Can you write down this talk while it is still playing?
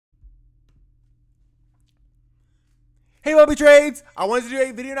Hey Webby Trades, I wanted to do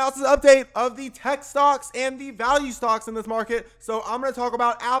a video analysis update of the tech stocks and the value stocks in this market. So I'm going to talk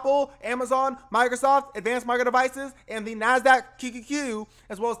about Apple, Amazon, Microsoft, Advanced Micro Devices, and the NASDAQ QQQ,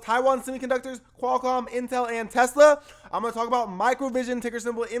 as well as Taiwan Semiconductors, Qualcomm, Intel, and Tesla. I'm going to talk about Microvision, ticker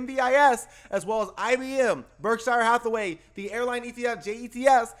symbol MVIS, as well as IBM, Berkshire Hathaway, the airline ETF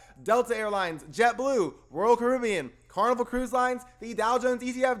JETS, Delta Airlines, JetBlue, Royal Caribbean, Carnival Cruise Lines, the Dow Jones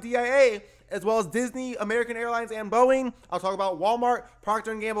ETF DIA, as well as Disney, American Airlines, and Boeing. I'll talk about Walmart,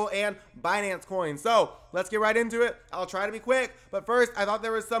 Procter & Gamble, and Binance Coin. So let's get right into it. I'll try to be quick, but first, I thought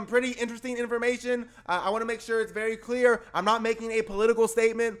there was some pretty interesting information. I want to make sure it's very clear. I'm not making a political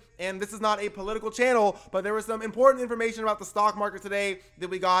statement, and this is not a political channel, but there was some important information about the stock market today that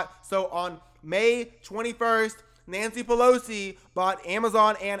we got. So on May 21st, Nancy Pelosi bought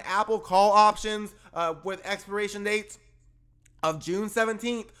Amazon and Apple call options with expiration dates of June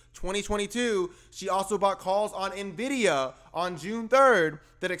 17th, 2022. She also bought calls on Nvidia on June 3rd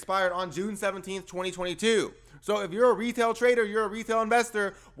that expired on June 17th, 2022. So if you're a retail trader, you're a retail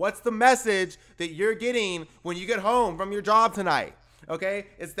investor, what's the message that you're getting when you get home from your job tonight? Okay,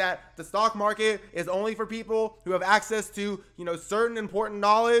 it's that the stock market is only for people who have access to, certain important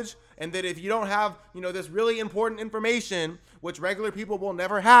knowledge, and that if you don't have, this really important information, which regular people will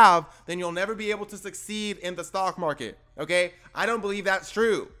never have, then you'll never be able to succeed in the stock market. Okay, I don't believe that's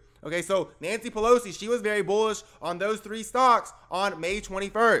true. Okay, so Nancy Pelosi, she was very bullish on those three stocks on May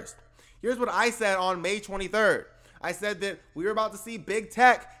 21st. Here's what I said on May 23rd. I said that we were about to see big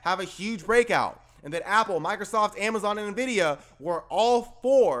tech have a huge breakout, and that Apple, Microsoft, Amazon, and Nvidia were all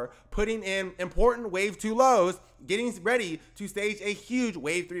four putting in important wave 2 lows, getting ready to stage a huge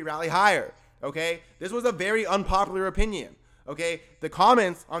wave 3 rally higher. Okay, this was a very unpopular opinion. Okay, the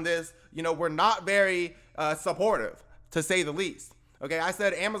comments on this, were not very supportive, to say the least. Okay, I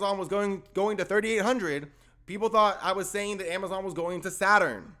said Amazon was going to 3,800. People thought I was saying that Amazon was going to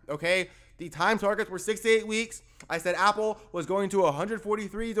Saturn. Okay, the time targets were 6 to 8 weeks. I said Apple was going to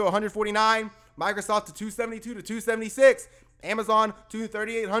 143 to 149, Microsoft to 272 to 276, Amazon to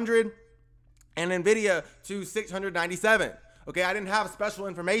 3,800, and Nvidia to 697. Okay, I didn't have special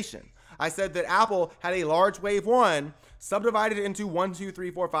information. I said that Apple had a large wave 1 subdivided into 1, 2,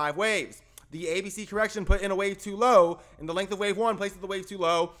 3, 4, 5 waves. The ABC correction put in a wave 2 low, and the length of wave 1 placed at the wave 2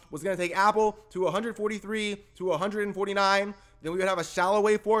 low was going to take Apple to 143 to 149. Then we would have a shallow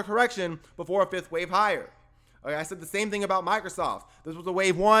wave 4 correction before a 5th wave higher. Okay, I said the same thing about Microsoft. This was a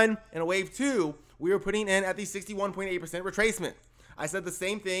wave 1 and a wave 2 we were putting in at the 61.8% retracement. I said the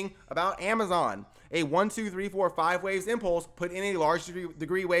same thing about Amazon. A 1, 2, 3, 4, 5 waves impulse put in a large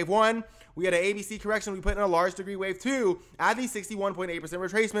degree wave 1. We had an ABC correction. We put in a large degree wave 2 at the 61.8%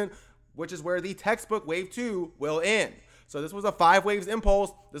 retracement, which is where the textbook wave 2 will end. So this was a 5 waves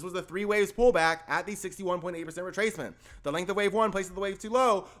impulse. This was a 3 waves pullback at the 61.8% retracement. The length of wave 1 placed at the wave 2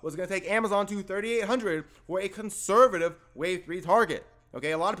 low was going to take Amazon to 3,800 for a conservative wave 3 target.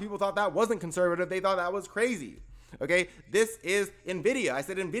 Okay, a lot of people thought that wasn't conservative. They thought that was crazy. Okay, this is Nvidia. I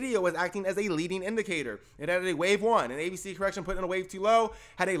said Nvidia was acting as a leading indicator. It had a wave 1, an ABC correction put in a wave 2 low,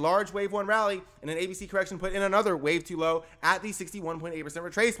 had a large wave 1 rally, and an ABC correction put in another wave 2 low at the 61.8%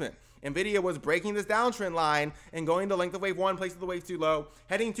 retracement. Nvidia was breaking this downtrend line and going to length of wave 1, place of the wave 2 low,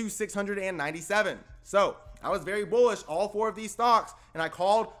 heading to 697. So I was very bullish all 4 of these stocks, and I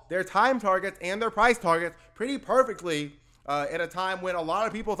called their time targets and their price targets pretty perfectly at a time when a lot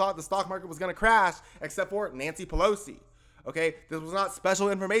of people thought the stock market was going to crash, except for Nancy Pelosi. Okay, this was not special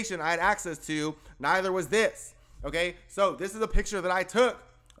information I had access to. Neither was this. Okay, so this is a picture that I took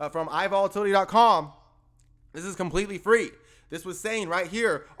from iVolatility.com. This is completely free. This was saying right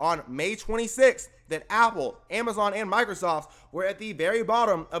here on May 26th that Apple, Amazon, and Microsoft were at the very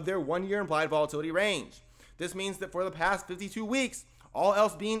bottom of their 1-year implied volatility range. This means that for the past 52 weeks, all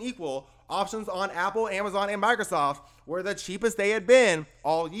else being equal, options on Apple, Amazon, and Microsoft were the cheapest they had been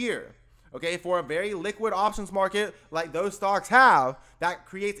all year. Okay, for a very liquid options market like those stocks have, that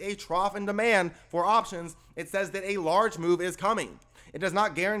creates a trough in demand for options. It says that a large move is coming. It does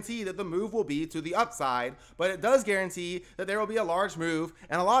not guarantee that the move will be to the upside, but it does guarantee that there will be a large move.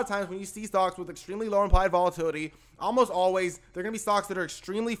 And a lot of times when you see stocks with extremely low implied volatility, almost always they're going to be stocks that are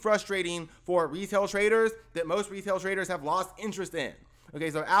extremely frustrating for retail traders that most retail traders have lost interest in. Okay,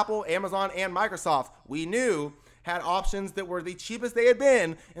 so Apple, Amazon, and Microsoft, we knew, had options that were the cheapest they had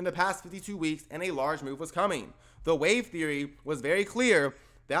been in the past 52 weeks, and a large move was coming. The wave theory was very clear.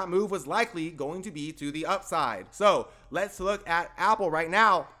 That move was likely going to be to the upside. So let's look at Apple right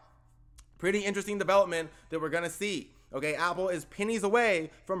now. Pretty interesting development that we're going to see. Okay, Apple is pennies away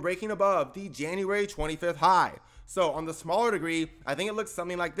from breaking above the January 25th high. So on the smaller degree, I think it looks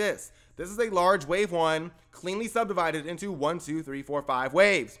something like this. This is a large wave 1, cleanly subdivided into 1, 2, 3, 4, 5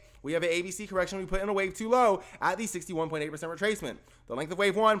 waves. We have an ABC correction we put in a wave 2 low at the 61.8% retracement. The length of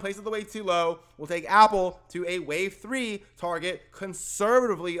wave 1 placed at the wave 2 low will take Apple to a wave 3 target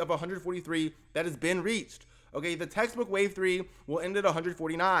conservatively of 143 that has been reached. Okay, the textbook wave 3 will end at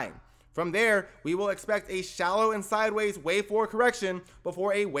 149. From there, we will expect a shallow and sideways wave 4 correction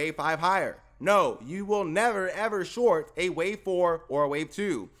before a wave 5 higher. No, you will never ever short a wave 4 or a wave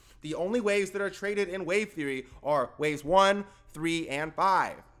 2. The only waves that are traded in wave theory are waves 1, 3, and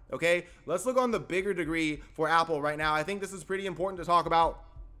 5. Okay, let's look on the bigger degree for Apple right now. I think this is pretty important to talk about.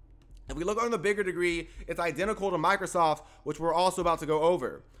 If we look on the bigger degree, it's identical to Microsoft, which we're also about to go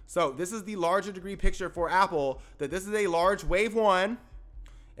over. So this is the larger degree picture for Apple, that this is a large wave 1,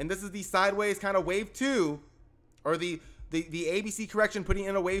 and this is the sideways kind of wave 2, or the ABC correction putting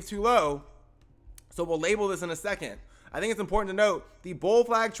in a wave 2 low. So we'll label this in a second. I think it's important to note the bull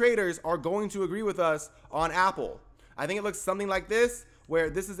flag traders are going to agree with us on Apple. I think it looks something like this, where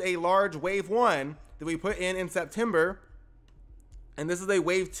this is a large wave 1 that we put in September, and this is a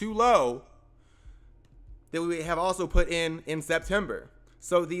wave 2 low that we have also put in September.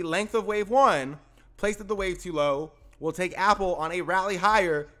 So the length of wave 1 placed at the wave 2 low will take Apple on a rally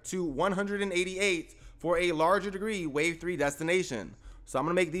higher to 188 for a larger degree wave 3 destination. So I'm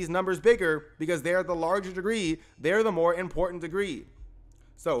going to make these numbers bigger because they're the larger degree, they're the more important degree.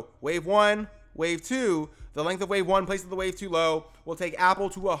 So wave 1, wave 2, the length of wave 1 placed at the wave 2 low will take Apple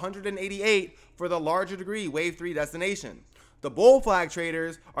to 188 for the larger degree wave 3 destination. The bull flag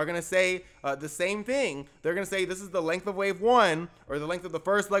traders are going to say the same thing. They're going to say this is the length of wave 1, or the length of the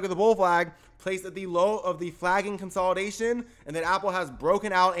first leg of the bull flag, placed at the low of the flagging consolidation, and that Apple has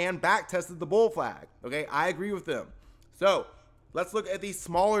broken out and back tested the bull flag. Okay, I agree with them. So let's look at the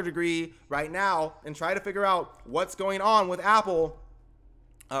smaller degree right now and try to figure out what's going on with Apple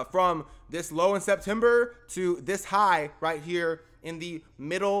from this low in September to this high right here in the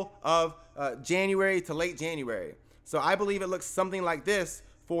middle of January to late January. So I believe it looks something like this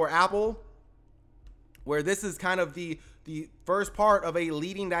for Apple, where this is kind of the first part of a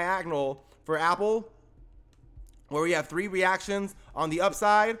leading diagonal for Apple, where we have 3 reactions on the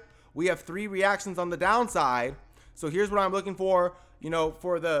upside, we have 3 reactions on the downside. So here's what I'm looking for,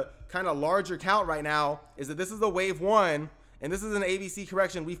 for the kind of larger count right now, is that this is a wave 1, and this is an ABC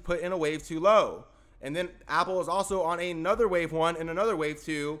correction we've put in a wave 2 low. And then Apple is also on another wave 1 and another wave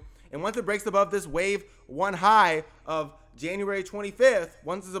 2. And once it breaks above this wave 1 high of January 25th,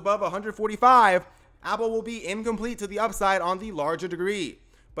 once it's above 145, Apple will be incomplete to the upside on the larger degree.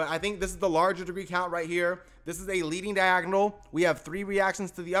 But I think this is the larger degree count right here. This is a leading diagonal. We have 3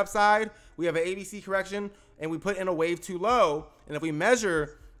 reactions to the upside. We have an ABC correction, and we put in a wave 2 low. And if we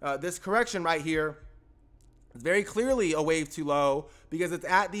measure this correction right here, it's very clearly a wave 2 low because it's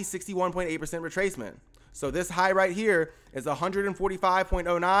at the 61.8% retracement. So this high right here is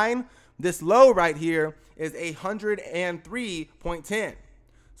 145.09. This low right here is 103.10.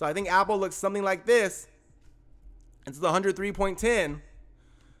 So I think Apple looks something like this. It's the 103.10.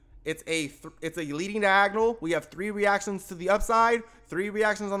 It's a leading diagonal. We have 3 reactions to the upside, 3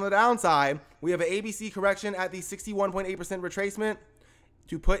 reactions on the downside. We have an ABC correction at the 61.8% retracement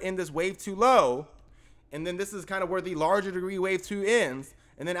to put in this wave 2 low. And then this is kind of where the larger degree wave 2 ends.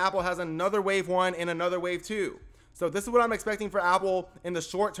 And then Apple has another wave 1 and another wave 2. So this is what I'm expecting for Apple in the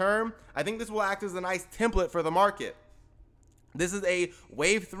short term. I think this will act as a nice template for the market. This is a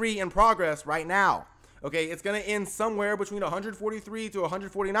wave 3 in progress right now. Okay, it's going to end somewhere between 143 to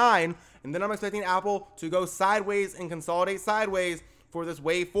 149. And then I'm expecting Apple to go sideways and consolidate sideways for this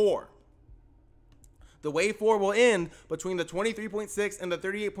wave 4. The wave 4 will end between the 23.6 and the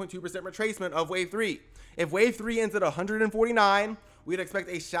 38.2% retracement of wave 3. If wave 3 ends at 149, we'd expect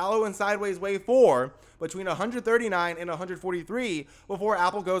a shallow and sideways wave 4 between 139 and 143 before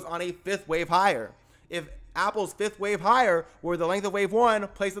Apple goes on a 5th wave higher. If Apple's 5th wave higher were the length of wave 1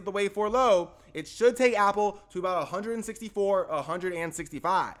 placed at the wave 4 low, it should take Apple to about 164,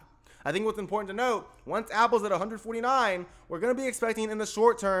 165. I think what's important to note, once Apple's at 149, we're going to be expecting in the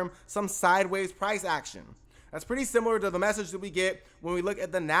short term some sideways price action. That's pretty similar to the message that we get when we look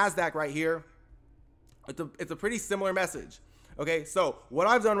at the NASDAQ right here. It's a pretty similar message. Okay, so what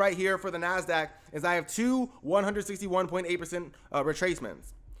I've done right here for the NASDAQ is I have 2 161.8%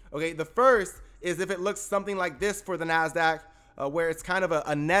 retracements. Okay, the first is if it looks something like this for the NASDAQ, where it's kind of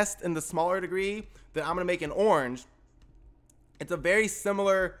a nest in the smaller degree that I'm going to make in orange. It's a very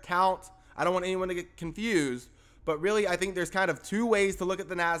similar count. I don't want anyone to get confused, but really I think there's kind of 2 ways to look at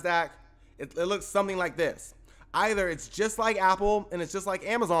the NASDAQ. It looks something like this. Either it's just like Apple and it's just like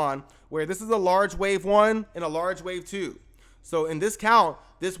Amazon, where this is a large wave 1 and a large wave 2. So in this count,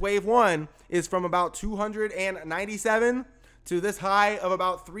 this wave 1 is from about 297 to this high of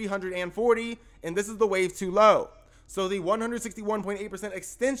about 340, and this is the wave 2 low. So the 161.8%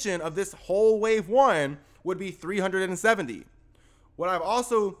 extension of this whole wave 1 would be 370. What I've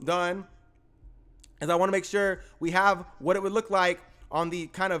also done is I want to make sure we have what it would look like on the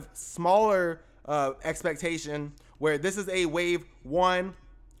kind of smaller expectation, where this is a wave 1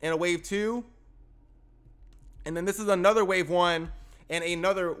 and a wave 2, and then this is another wave 1 and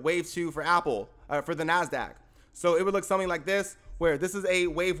another wave 2 for Apple, for the NASDAQ. So it would look something like this, where this is a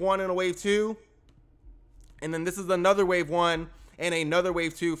wave 1 and a wave 2, and then this is another wave 1 and another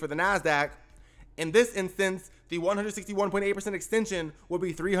wave 2 for the NASDAQ. In this instance, the 161.8% extension would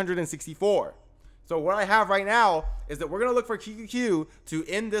be 364. So what I have right now is that we're going to look for QQQ to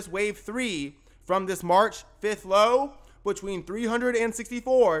end this wave 3 from this March 5th low between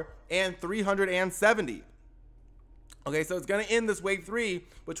 364 and 370. Okay, so it's going to end this wave 3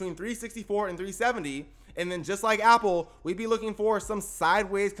 between 364 and 370. And then just like Apple, we'd be looking for some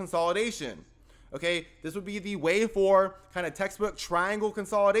sideways consolidation. Okay, this would be the wave 4 kind of textbook triangle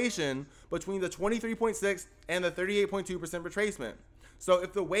consolidation between the 23.6 and the 38.2% retracement. So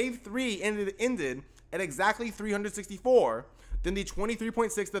if the wave 3 ended at exactly 364, then the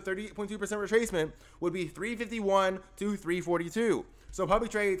 23.6 to 38.2% retracement would be 351 to 342. So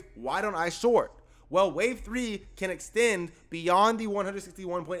public trades, why don't I short? Well, wave 3 can extend beyond the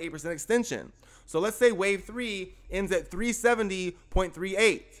 161.8% extension. So let's say wave 3 ends at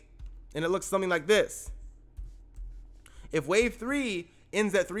 370.38, and it looks something like this. If wave 3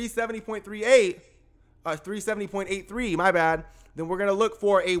 ends at 370.38, 370.83, my bad, then we're going to look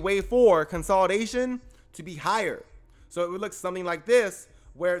for a wave 4 consolidation to be higher. So it would look something like this,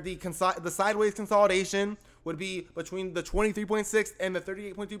 where the sideways consolidation would be between the 23.6 and the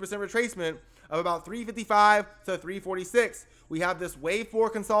 38.2% retracement of about 355 to 346. We have this wave 4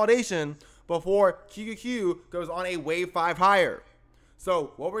 consolidation before QQQ goes on a wave 5 higher.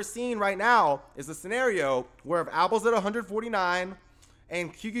 So what we're seeing right now is a scenario where if Apple's at 149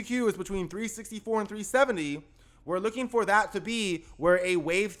 and QQQ is between 364 and 370, we're looking for that to be where a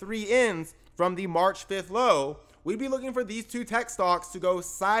wave 3 ends from the March 5th low. We'd be looking for these two tech stocks to go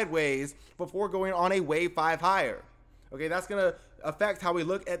sideways before going on a wave 5 higher. Okay, that's going to affect how we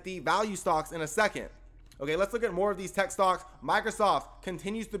look at the value stocks in a second. Okay, let's look at more of these tech stocks. Microsoft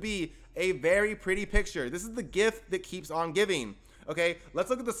continues to be a very pretty picture. This is the gift that keeps on giving. Okay, let's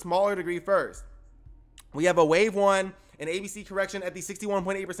look at the smaller degree first. We have a wave 1, an ABC correction at the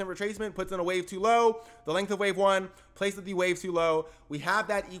 61.8% retracement puts in a wave 2 low. The length of wave 1 placed at the wave 2 low. We have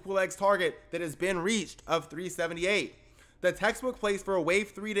that equal legs target that has been reached of 378. The textbook place for a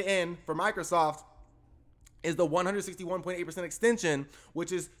wave 3 to end for Microsoft is the 161.8% extension,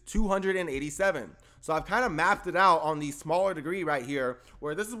 which is 287. So I've kind of mapped it out on the smaller degree right here,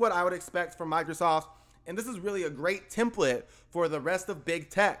 where this is what I would expect from Microsoft. And this is really a great template for the rest of big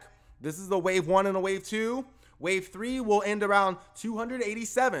tech. This is the wave 1 and a wave 2. Wave 3 will end around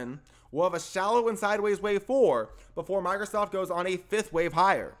 287. We'll have a shallow and sideways wave 4 before Microsoft goes on a 5th wave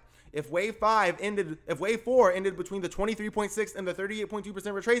higher. If wave 4 ended between the 23.6 and the 38.2%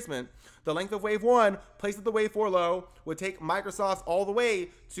 retracement, the length of wave 1 placed at the wave 4 low would take Microsoft all the way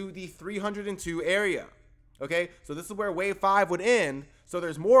to the 302 area. Okay, so this is where wave 5 would end. So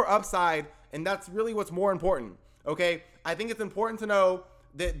there's more upside, and that's really what's more important. Okay, I think it's important to know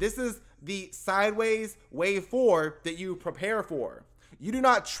that this is the sideways wave 4 that you prepare for. You do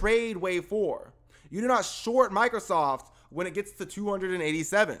not trade wave 4. You do not short Microsoft when it gets to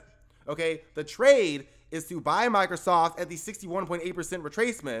 287. Okay, the trade is to buy Microsoft at the 61.8%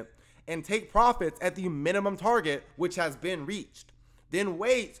 retracement and take profits at the minimum target, which has been reached. Then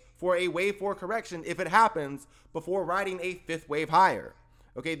wait for a wave 4 correction if it happens before riding a 5th wave higher.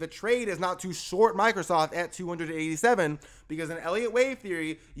 Okay, the trade is not to short Microsoft at 287 because in Elliott wave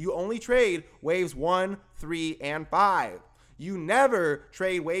theory, you only trade waves 1, 3, and 5. You never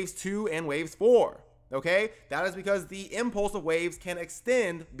trade waves 2 and waves 4. Okay, that is because the impulse of waves can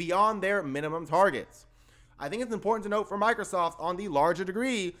extend beyond their minimum targets. I think it's important to note for Microsoft on the larger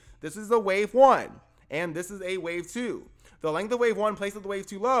degree, this is a wave 1 and this is a wave 2. The length of wave 1 placed at the wave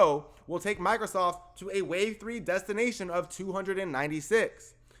 2 low will take Microsoft to a wave 3 destination of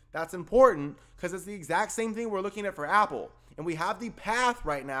 296. That's important because it's the exact same thing we're looking at for Apple. And we have the path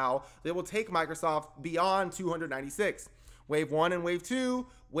right now that will take Microsoft beyond 296. Wave 1 and wave 2,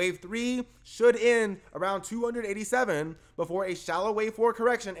 wave 3 should end around 287 before a shallow wave 4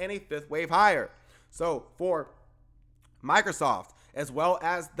 correction and a 5th wave higher. So for Microsoft, as well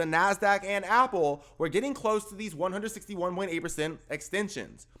as the NASDAQ and Apple, we're getting close to these 161.8%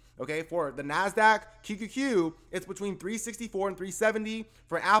 extensions. Okay, for the NASDAQ QQQ, it's between 364 and 370.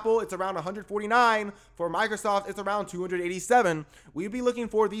 For Apple, it's around 149. For Microsoft, it's around 287. We'd be looking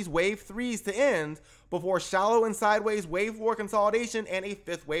for these wave 3s to end before shallow and sideways wave 4 consolidation and a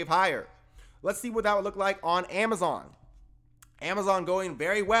 5th wave higher. Let's see what that would look like on Amazon. Amazon going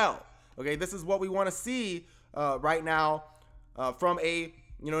very well. Okay, this is what we want to see right now from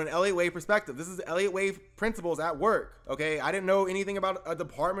an Elliott wave perspective. This is Elliott wave principles at work. Okay, I didn't know anything about a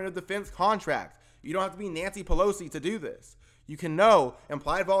Department of Defense contract. You don't have to be Nancy Pelosi to do this. You can know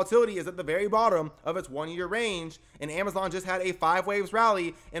implied volatility is at the very bottom of its 1-year range, and Amazon just had a 5 waves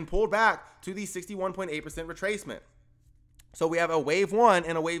rally and pulled back to the 61.8% retracement. So we have a wave 1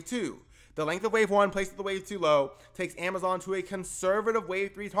 and a wave 2. The length of wave 1 placed at the wave 2 low takes Amazon to a conservative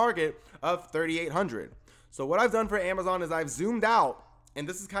wave 3 target of 3,800. So what I've done for Amazon is I've zoomed out, and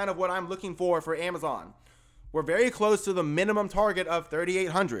this is kind of what I'm looking for Amazon. We're very close to the minimum target of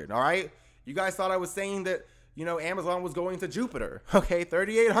 3,800, all right? You guys thought I was saying that, Amazon was going to Jupiter. Okay,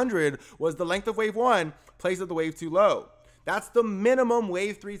 3,800 was the length of wave 1 placed at the wave 2 low. That's the minimum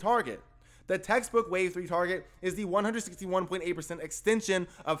wave 3 target. The textbook wave 3 target is the 161.8% extension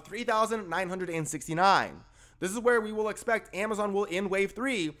of 3,969. This is where we will expect Amazon will end wave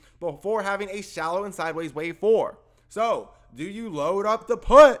 3 before having a shallow and sideways wave 4. So, do you load up the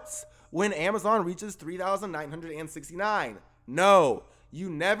puts when Amazon reaches 3,969? No, you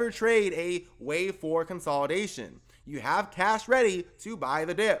never trade a wave 4 consolidation. You have cash ready to buy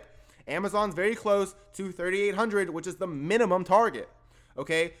the dip. Amazon's very close to 3,800, which is the minimum target.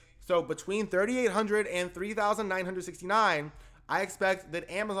 Okay, so between 3,800 and 3,969, I expect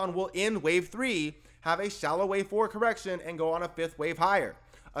that Amazon will end wave 3, have a shallow wave 4 correction, and go on a 5th wave higher.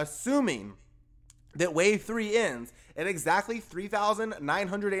 Assuming that wave 3 ends at exactly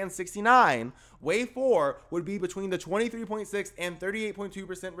 3,969, wave 4 would be between the 23.6 and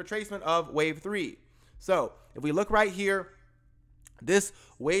 38.2% retracement of wave 3. So if we look right here, this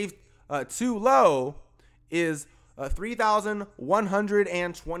wave 2 low is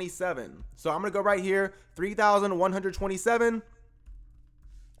 3,127. So I'm going to go right here. 3,127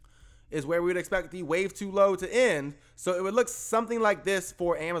 is where we would expect the wave 2 low to end. So it would look something like this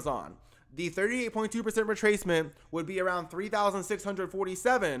for Amazon. The 38.2% retracement would be around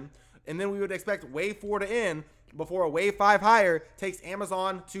 3,647. And then we would expect wave 4 to end before a wave 5 higher takes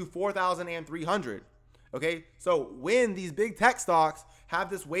Amazon to 4,300. Okay, so when these big tech stocks have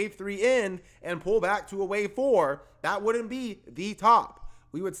this wave 3 end and pull back to a wave 4, that wouldn't be the top.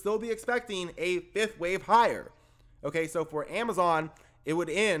 We would still be expecting a 5th wave higher. Okay, so for Amazon, it would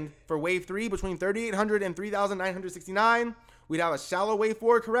end for wave 3 between 3,800 and 3,969. We'd have a shallow wave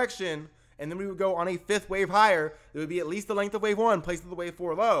 4 correction, and then we would go on a 5th wave higher. It would be at least the length of wave 1 placed at the wave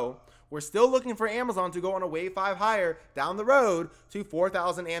 4 low. We're still looking for Amazon to go on a wave 5 higher down the road to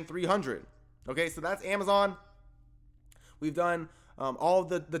 4,300. Okay, so that's Amazon. We've done all of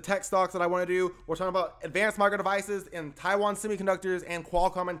the tech stocks that I want to do. We're talking about advanced micro devices and Taiwan Semiconductors and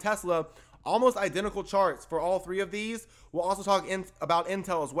Qualcomm and Tesla. Almost identical charts for all 3 of these. We'll also talk about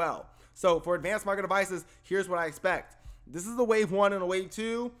Intel as well. So for advanced micro devices, here's what I expect. This is a wave 1 and a wave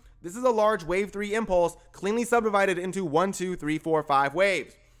 2. This is a large wave 3 impulse cleanly subdivided into 1, 2, 3, 4, 5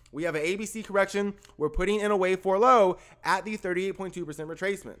 waves. We have an ABC correction. We're putting in a wave 4 low at the 38.2%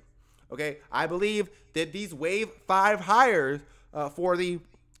 retracement. Okay, I believe that these wave 5 higher for the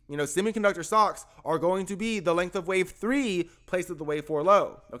semiconductor stocks are going to be the length of wave 3 placed at the wave 4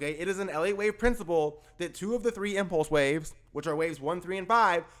 low. Okay, it is an Elliott wave principle that 2 of the 3 impulse waves, which are waves 1, 3, and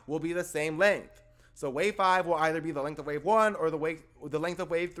 5, will be the same length. So wave 5 will either be the length of wave 1 or the length of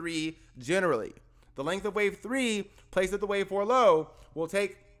wave 3 generally. The length of wave 3 placed at the wave 4 low will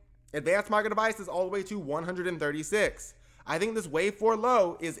take advanced micro devices all the way to 136. I think this wave 4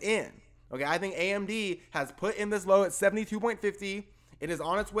 low is in. Okay, I think AMD has put in this low at 72.50. It is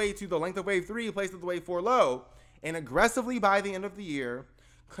on its way to the length of wave 3 placed at the wave 4 low. And aggressively by the end of the year,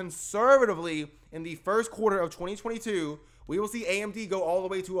 conservatively in the first quarter of 2022, we will see AMD go all the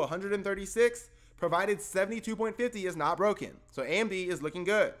way to 136, provided 72.50 is not broken. So AMD is looking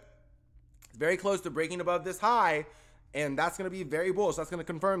good. It's very close to breaking above this high, and that's going to be very bullish. That's going to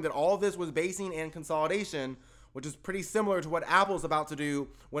confirm that all of this was basing and consolidation, which is pretty similar to what Apple's about to do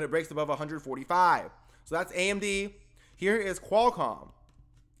when it breaks above 145. So that's AMD. Here is Qualcomm.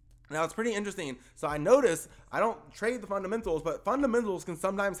 Now, it's pretty interesting. So I notice I don't trade the fundamentals, but fundamentals can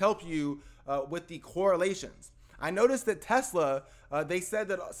sometimes help you with the correlations. I noticed that Tesla, they said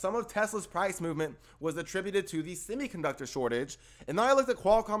that some of Tesla's price movement was attributed to the semiconductor shortage. And then I looked at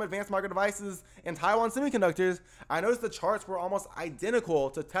Qualcomm, Advanced Micro Devices, and Taiwan Semiconductors. I noticed the charts were almost identical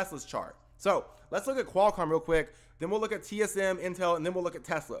to Tesla's chart. So let's look at Qualcomm real quick. Then we'll look at TSM, Intel, and then we'll look at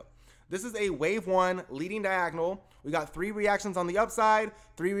Tesla. This is a wave 1 leading diagonal. We got 3 reactions on the upside,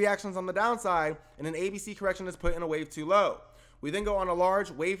 3 reactions on the downside, and an ABC correction is put in a wave 2 low. We then go on a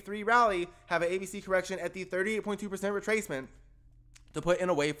large wave 3 rally, have an ABC correction at the 38.2% retracement to put in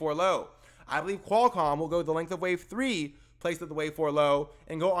a wave 4 low. I believe Qualcomm will go the length of wave 3, placed at the wave 4 low,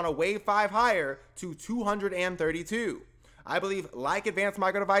 and go on a wave 5 higher to 232. I believe, like Advanced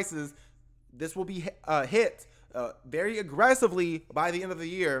Micro Devices, this will be hit very aggressively by the end of the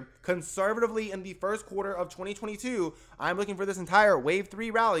year. Conservatively in the first quarter of 2022, I'm looking for this entire wave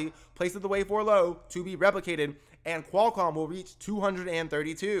 3 rally placed at the wave 4 low to be replicated, and Qualcomm will reach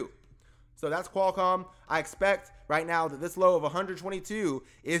 232. So that's Qualcomm. I expect right now that this low of 122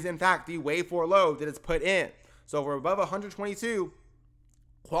 is in fact the wave 4 low that is put in. So if we're above 122,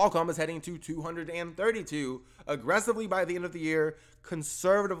 Qualcomm is heading to 232 aggressively by the end of the year,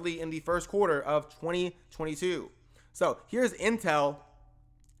 conservatively in the first quarter of 2022. So here's Intel.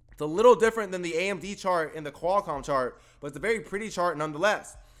 It's a little different than the AMD chart and the Qualcomm chart, but it's a very pretty chart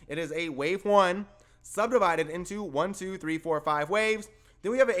nonetheless. It is a wave 1 subdivided into 1, 2, 3, 4, 5 waves.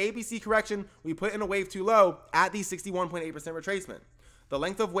 Then we have an ABC correction. We put in a wave 2 low at the 61.8% retracement. The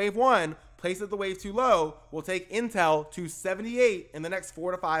length of wave 1 placed at the wave 2 low will take Intel to 78 in the next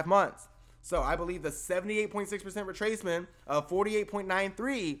 4 to 5 months. So I believe the 78.6% retracement of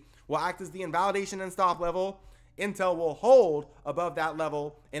 48.93 will act as the invalidation and stop level. Intel will hold above that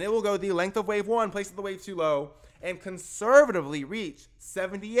level, and it will go the length of wave 1 placed at the wave 2 low and conservatively reach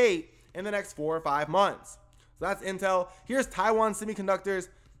 78 in the next 4 or 5 months. So that's Intel. Here's Taiwan Semiconductors.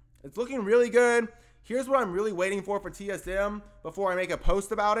 It's looking really good. Here's what I'm really waiting for TSM before I make a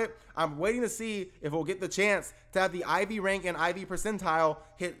post about it. I'm waiting to see if we'll get the chance to have the IV rank and IV percentile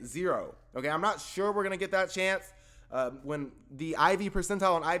hit 0. Okay, I'm not sure we're going to get that chance. When the IV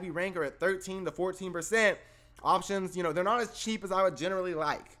percentile and IV rank are at 13 to 14%, options, they're not as cheap as I would generally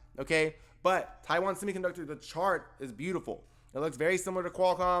like. Okay, but Taiwan Semiconductor, the chart is beautiful. It looks very similar to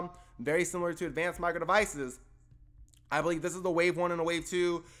Qualcomm, very similar to Advanced Micro Devices. I believe this is the wave 1 and a wave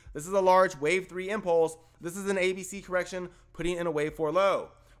 2. This is a large wave 3 impulse. This is an ABC correction putting in a wave 4 low.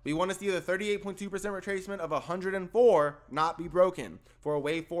 We want to see the 38.2% retracement of 104 not be broken for a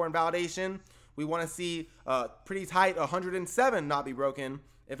wave 4 invalidation. We want to see pretty tight 107 not be broken.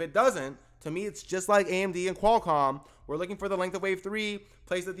 If it doesn't, to me it's just like AMD and Qualcomm. We're looking for the length of wave 3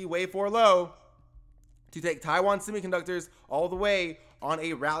 placed at the wave 4 low to take Taiwan Semiconductors all the way on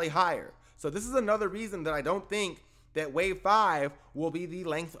a rally higher. So this is another reason that I don't think that wave 5 will be the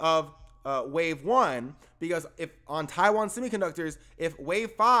length of wave 1, because if on Taiwan Semiconductors, if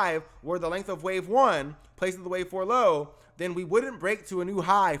wave 5 were the length of wave 1 placed at the wave 4 low, then we wouldn't break to a new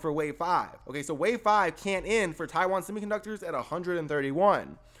high for wave 5. Okay, so wave 5 can't end for Taiwan Semiconductors at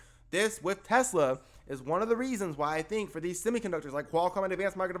 131. This, with Tesla, is one of the reasons why I think for these semiconductors like Qualcomm and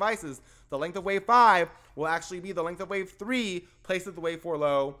Advanced Micro Devices, the length of wave 5 will actually be the length of wave 3 placed at the wave 4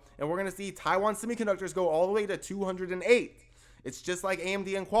 low, and we're going to see Taiwan Semiconductors go all the way to 208. It's just like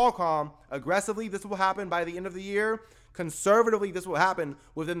AMD and Qualcomm. Aggressively, this will happen by the end of the year. Conservatively, this will happen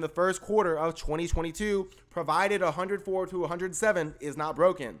within the first quarter of 2022, provided 104 to 107 is not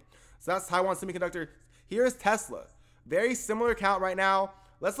broken. So that's Taiwan Semiconductor. Here's Tesla. Very similar count right now.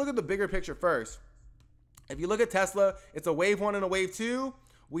 Let's look at the bigger picture first. If you look at Tesla, it's a wave 1 and a wave 2.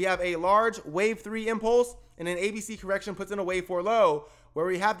 We have a large wave 3 impulse, and an ABC correction puts in a wave 4 low, where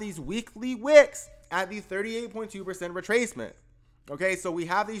we have these weekly wicks at the 38.2% retracement. Okay, so we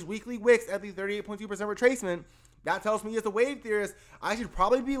have these weekly wicks at the 38.2% retracement. That tells me as a wave theorist, I should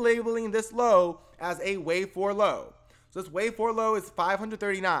probably be labeling this low as a wave 4 low. So this wave 4 low is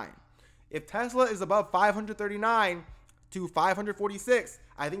 539. If Tesla is above 539 to 546,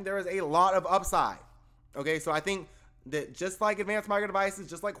 I think there is a lot of upside. Okay, so I think that just like Advanced Micro Devices,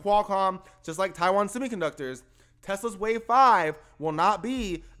 just like Qualcomm, just like Taiwan Semiconductors, Tesla's wave 5 will not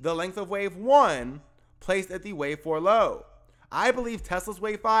be the length of wave 1 placed at the wave 4 low. I believe Tesla's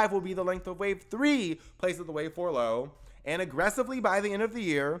wave 5 will be the length of wave 3 placed at the wave 4 low, and aggressively by the end of the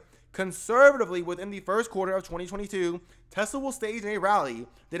year, conservatively within the first quarter of 2022, Tesla will stage a rally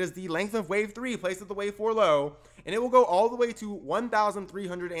that is the length of wave 3 placed at the wave 4 low, and it will go all the way to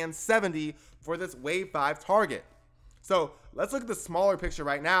 1,370 for this wave 5 target. So let's look at the smaller picture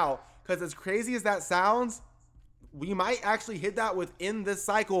right now, because as crazy as that sounds, we might actually hit that within this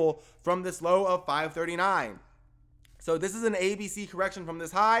cycle from this low of 539. So this is an ABC correction from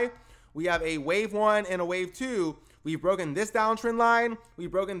this high. We have a wave 1 and a wave 2. We've broken this downtrend line.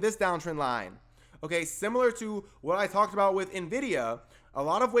 We've broken this downtrend line. Okay, similar to what I talked about with NVIDIA, a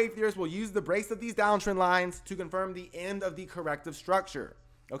lot of wave theorists will use the breaks of these downtrend lines to confirm the end of the corrective structure.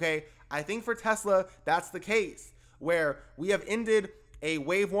 Okay, I think for Tesla, that's the case, where we have ended a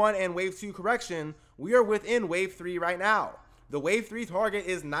wave 1 and wave 2 correction. We are within wave 3 right now. The wave 3 target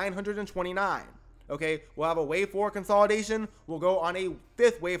is 929. Okay, we'll have a wave 4 consolidation. We'll go on a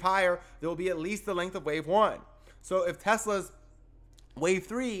 5th wave higher. There will be at least the length of wave 1. So if Tesla's wave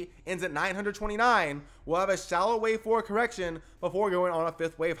 3 ends at 929, we'll have a shallow wave 4 correction before going on a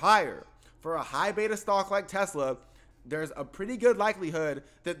 5th wave higher. For a high beta stock like Tesla, there's a pretty good likelihood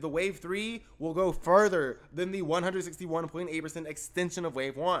that the wave 3 will go further than the 161.8% extension of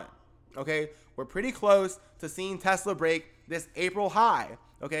wave 1. Okay, we're pretty close to seeing Tesla break this April high.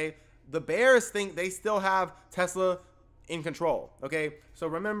 Okay, the bears think they still have Tesla in control. Okay, so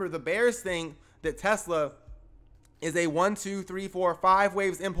remember, the bears think that Tesla is a 1, 2, 3, 4, 5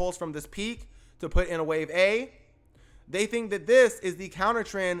 waves impulse from this peak to put in a wave A. They think that this is the counter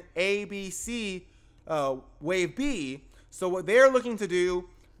trend A, B, C wave B. So what they're looking to do,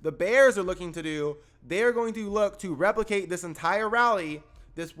 the bears are looking to do, they're going to look to replicate this entire rally,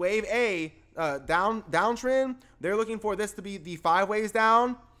 this wave A downtrend. They're looking for this to be the 5 waves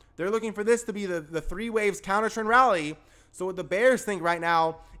down. They're looking for this to be the 3 waves counter trend rally. So what the bears think right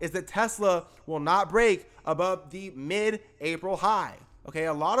now is that Tesla will not break above the mid-April high. Okay,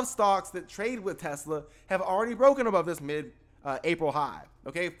 a lot of stocks that trade with Tesla have already broken above this mid-April high.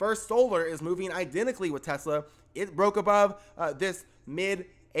 Okay, First Solar is moving identically with Tesla. It broke above this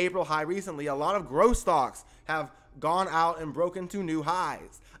mid-April high recently. A lot of growth stocks have gone out and broken to new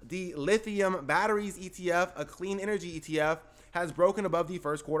highs. The lithium batteries ETF, a clean energy ETF, has broken above the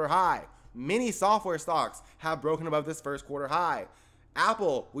first quarter high. Many software stocks have broken above this first quarter high.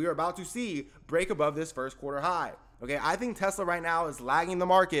 Apple, we are about to see break above this first quarter high. Okay, I think Tesla right now is lagging the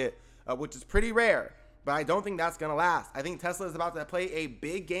market, which is pretty rare, but I don't think that's going to last. I think Tesla is about to play a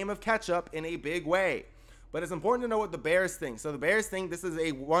big game of catch up in a big way. But it's important to know what the bears think. So the bears think this is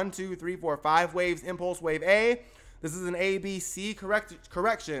a 1, 2, 3, 4, 5 waves impulse wave A. This is an A, B, C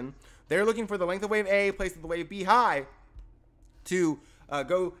correction. They're looking for the length of wave A placed at the wave B high to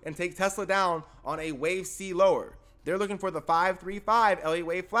go and take Tesla down on a wave C lower. They're looking for the 535 LA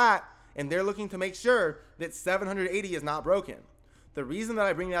wave flat, and they're looking to make sure that 780 is not broken. The reason that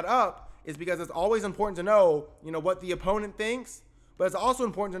I bring that up is because it's always important to know, what the opponent thinks, but it's also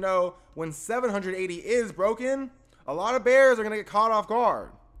important to know when 780 is broken, a lot of bears are going to get caught off guard.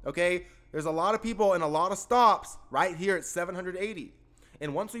 Okay, there's a lot of people and a lot of stops right here at 780,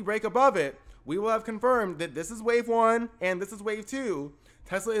 and once we break above it, we will have confirmed that this is wave 1 and this is wave 2.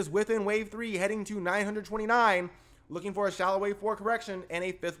 Tesla is within wave 3 heading to 929, looking for a shallow wave 4 correction and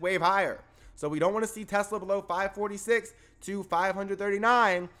a 5th wave higher. So we don't want to see Tesla below 546 to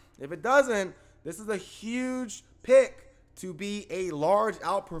 539. If it doesn't, this is a huge pick to be a large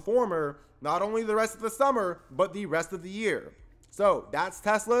outperformer, not only the rest of the summer, but the rest of the year. So that's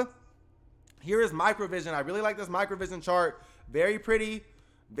Tesla. Here is Microvision. I really like this Microvision chart. Very pretty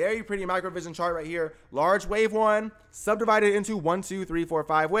Microvision chart right here. Large wave 1, subdivided into 1, 2, 3, 4,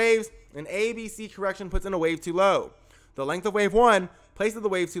 5 waves. An ABC correction puts in a wave 2 low. The length of wave 1, placed at the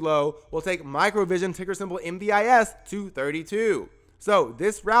wave 2 low, will take Microvision, ticker symbol MVIS, to 32. So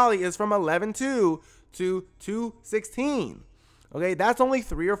this rally is from 11.2 to 2.16. Okay, that's only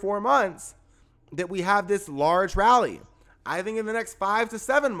 3 or 4 months that we have this large rally. I think in the next 5 to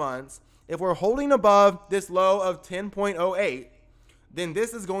 7 months, if we're holding above this low of 10.08, then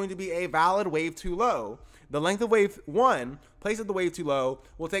this is going to be a valid wave 2 low. The length of wave 1, placed at the wave 2 low,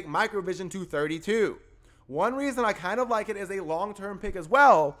 will take Microvision to 32. One reason I kind of like it as a long-term pick as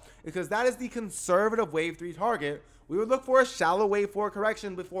well, because that is the conservative wave 3 target. We would look for a shallow wave 4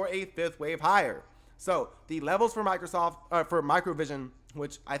 correction before a 5th wave higher. So the levels for Microvision,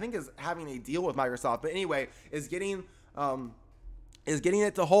 which I think is having a deal with Microsoft, but anyway, is getting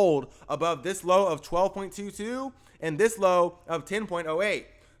it to hold above this low of 12.22 and this low of 10.08.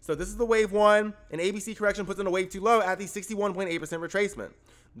 So this is the wave 1, and ABC correction puts in a wave 2 low at the 61.8% retracement.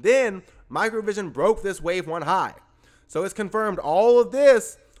 Then Microvision broke this wave 1 high. So it's confirmed all of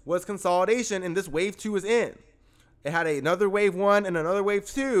this was consolidation, and this wave 2 is in. It had another wave 1 and another wave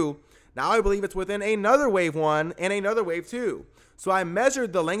 2. Now I believe it's within another wave 1 and another wave 2. So I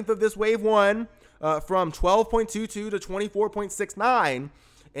measured the length of this wave 1 from 12.22 to 24.69.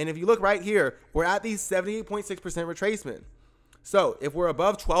 And if you look right here, we're at the 78.6% retracement. So if we're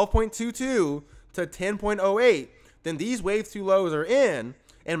above 12.22 to 10.08, then these wave 2 lows are in,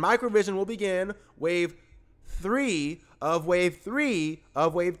 and Microvision will begin wave 3 of wave 3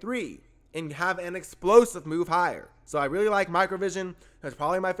 of wave 3 and have an explosive move higher. So I really like Microvision. That's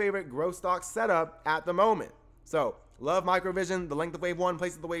probably my favorite growth stock setup at the moment. So love Microvision. The length of wave 1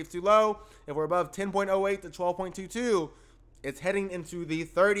 places the waves too low. If we're above 10.08 to 12.22, it's heading into the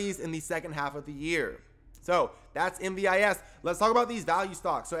 30s in the second half of the year. So that's MVIS. Let's talk about these value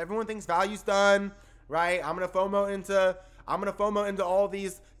stocks. So everyone thinks value's done, right? I'm gonna FOMO into all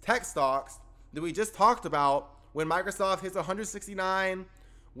these tech stocks that we just talked about. When Microsoft hits 169,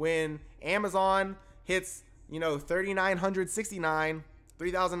 when Amazon hits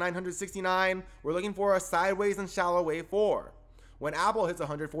 3,969, we're looking for a sideways and shallow wave 4. When Apple hits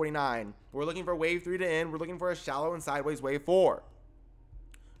 149, we're looking for wave 3 to end. We're looking for a shallow and sideways wave 4.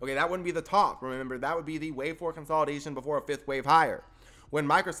 Okay, that wouldn't be the top. Remember, that would be the wave 4 consolidation before a fifth wave higher. When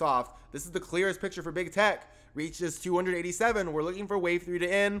Microsoft, this is the clearest picture for big tech, reaches 287, we're looking for wave 3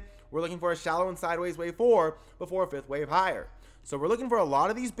 to end. We're looking for a shallow and sideways wave 4 before a fifth wave higher. So we're looking for a lot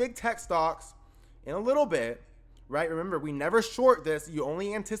of these big tech stocks in a little bit, right? Remember, we never short this. You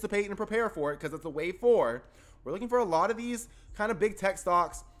only anticipate and prepare for it because it's a wave 4. We're looking for a lot of these kind of big tech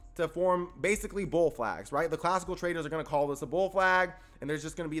stocks to form basically bull flags, right? The classical traders are going to call this a bull flag, and there's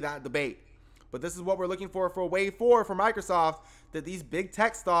just going to be that debate. But this is what we're looking for wave 4 for Microsoft, that these big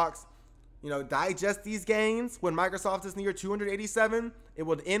tech stocks, digest these gains. When Microsoft is near 287, it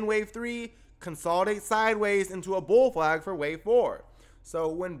will end wave 3, consolidate sideways into a bull flag for wave 4. So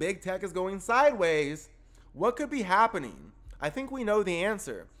when big tech is going sideways, what could be happening? I think we know the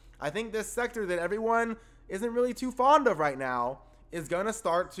answer. I think this sector that everyone isn't really too fond of right now is going to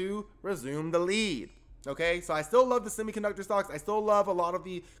start to resume the lead. Okay, so I still love the semiconductor stocks. I still love a lot of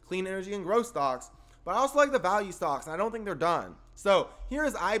the clean energy and growth stocks, but I also like the value stocks, and I don't think they're done. So here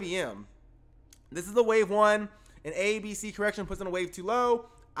is IBM. This is the wave 1. An ABC correction puts in a wave 2 low.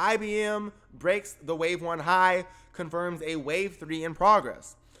 IBM breaks the wave 1 high, confirms a wave 3 in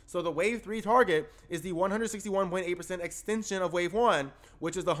progress. So the wave 3 target is the 161.8% extension of wave 1,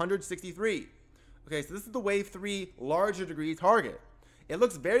 which is the 163. Okay, so this is the wave 3 larger degree target. It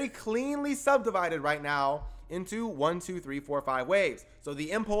looks very cleanly subdivided right now into 1, 2, 3, 4, 5 waves. So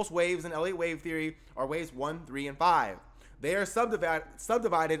the impulse waves in Elliott wave theory are waves 1, 3, and 5. They are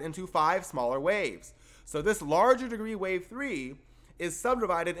subdivided into 5 smaller waves. So this larger degree wave 3 is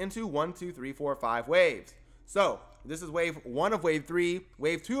subdivided into 1, 2, 3, 4, 5 waves. So this is wave 1 of wave 3,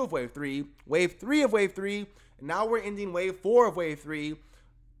 wave 2 of wave 3, wave 3 of wave 3, and now we're ending wave 4 of wave 3.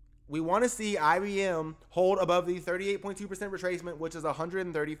 We want to see IBM hold above the 38.2% retracement, which is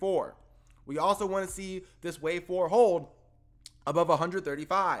 134. We also want to see this wave 4 hold above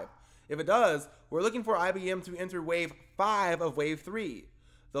 135. If it does, we're looking for IBM to enter wave 5 of wave 3.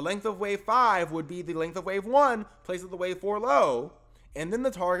 The length of wave 5 would be the length of wave 1, place of the wave 4 low, and then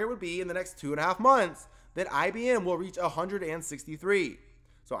the target would be in the next 2.5 months that IBM will reach 163.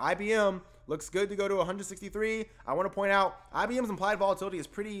 So IBM looks good to go to 163. I want to point out IBM's implied volatility is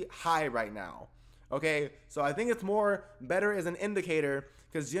pretty high right now. Okay, so I think it's better as an indicator,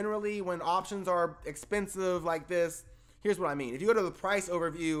 because generally when options are expensive like this, here's what I mean. If you go to the price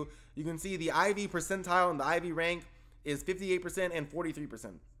overview, you can see the IV percentile and the IV rank is 58% and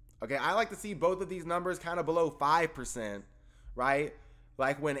 43%. Okay, I like to see both of these numbers kind of below 5%, right?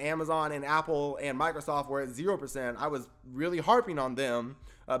 Like when Amazon and Apple and Microsoft were at 0%, I was really harping on them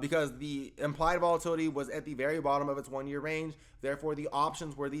because the implied volatility was at the very bottom of its 1-year range. Therefore, the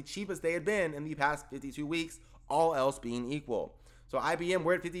options were the cheapest they had been in the past 52 weeks, all else being equal. So IBM,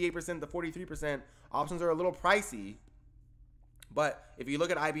 we're at 58% to 43%. Options are a little pricey. But if you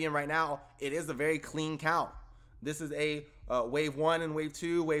look at IBM right now, it is a very clean count. This is a wave 1 and wave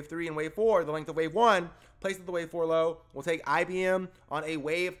 2, wave 3 and wave 4. The length of wave 1, place of the wave 4 low. We'll take IBM on a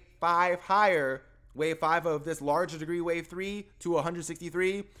wave 5 higher, wave 5 of this larger degree wave 3 to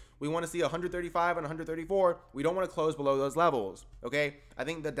 163. We want to see 135 and 134. We don't want to close below those levels. Okay, I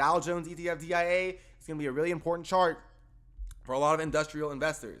think the Dow Jones ETF DIA is going to be a really important chart for a lot of industrial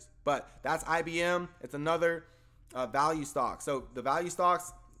investors. But that's IBM. It's another value stock. So the value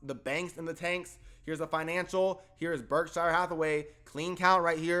stocks, the banks and the tanks. Here's a financial. Here's Berkshire Hathaway. Clean count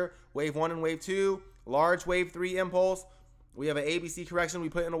right here. Wave 1 and wave 2. Large wave 3 impulse. We have an ABC correction. We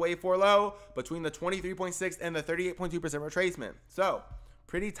put in a wave 4 low between the 23.6 and the 38.2% retracement. So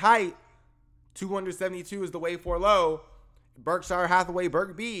pretty tight. 272 is the wave 4 low. Berkshire Hathaway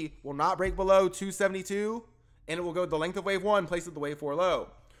Berk B will not break below 272, and it will go the length of wave 1, place of the wave 4 low.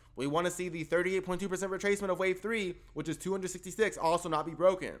 We want to see the 38.2% retracement of wave 3, which is 266, also not be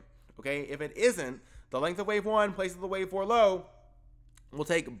broken. Okay, if it isn't, the length of wave 1, place of the wave 4 low, we'll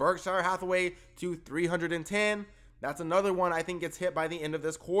take Berkshire Hathaway to 310. That's another one I think gets hit by the end of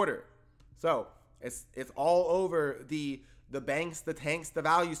this quarter. So It's all over the banks, the tanks, the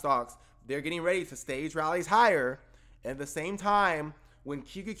value stocks. They're getting ready to stage rallies higher. And at the same time, when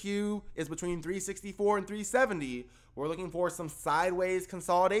QQQ is between 364 and 370, we're looking for some sideways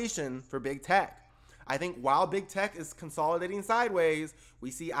consolidation for big tech. I think while big tech is consolidating sideways,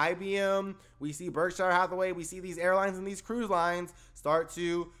 we see IBM, we see Berkshire Hathaway, we see these airlines and these cruise lines start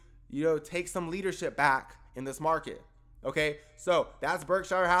to, take some leadership back in this market. Okay, so that's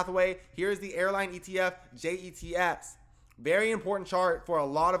Berkshire Hathaway. Here's the airline ETF, JETS. Very important chart for a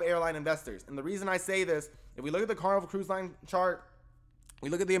lot of airline investors. And the reason I say this, if we look at the Carnival Cruise Line chart, we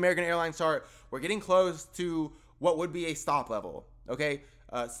look at the American Airlines chart, we're getting close to what would be a stop level. Okay,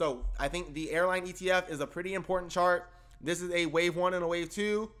 so I think the airline ETF is a pretty important chart. This is a wave 1 and a wave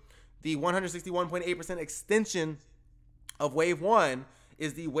 2. The 161.8% extension of wave 1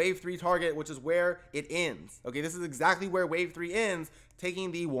 is the wave 3 target, which is where it ends. Okay, this is exactly where wave 3 ends.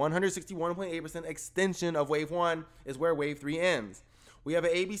 Taking the 161.8% extension of wave 1 is where wave 3 ends. We have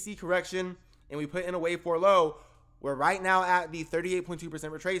an ABC correction, and we put in a wave 4 low. We're right now at the 38.2%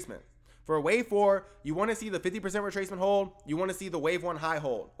 retracement. For a wave 4, you want to see the 50% retracement hold. You want to see the wave 1 high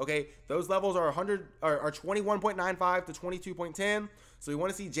hold. Okay, those levels are 21.95 to 22.10. So we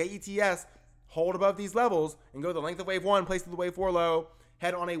want to see JETS hold above these levels and go the length of wave 1, place to the wave 4 low,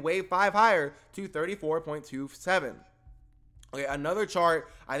 head on a wave 5 higher to 34.27. Okay, another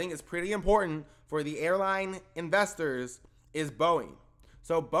chart I think is pretty important for the airline investors is Boeing.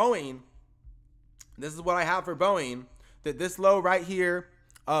 So Boeing, this is what I have for Boeing, that this low right here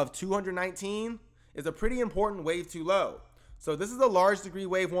of 219 is a pretty important wave 2 low. So this is a large degree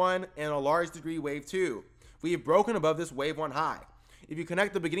wave 1 and a large degree wave 2. We have broken above this wave 1 high. If you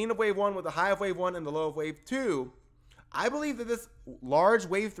connect the beginning of wave 1 with the high of wave 1 and the low of wave 2, I believe that this large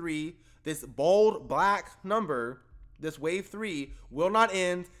wave 3, this bold black number, this wave 3 will not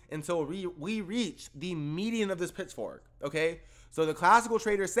end until we reach the median of this pitchfork. Okay, so the classical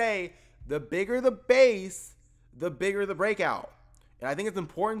traders say the bigger the base, the bigger the breakout. And I think it's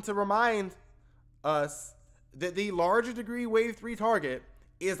important to remind us that the larger degree wave 3 target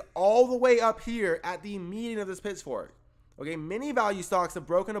is all the way up here at the median of this pitchfork. Okay, many value stocks have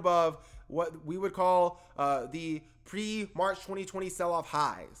broken above what we would call the pre-March 2020 sell-off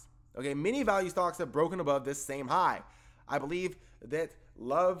highs. Okay, many value stocks have broken above this same high. I believe that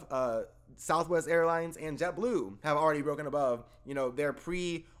Southwest Airlines and JetBlue have already broken above, their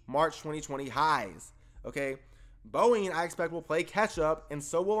pre-March 2020 highs. Okay, Boeing, I expect, will play catch up, and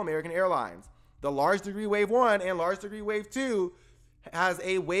so will American Airlines. The large degree wave 1 and large degree wave 2 has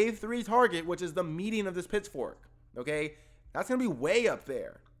a wave 3 target, which is the median of this pitchfork. Okay, that's going to be way up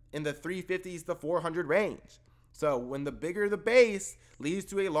there in the 350s to 400 range. So when the bigger the base leads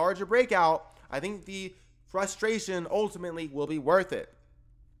to a larger breakout, I think the frustration ultimately will be worth it.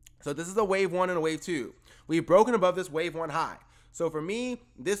 So this is a wave 1 and a wave 2. We've broken above this wave 1 high. So for me,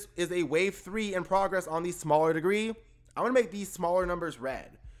 this is a wave 3 in progress on the smaller degree. I'm going to make these smaller numbers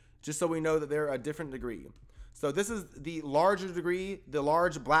red, just so we know that they're a different degree. So this is the larger degree, the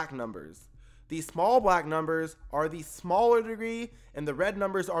large black numbers. The small black numbers are the smaller degree, and the red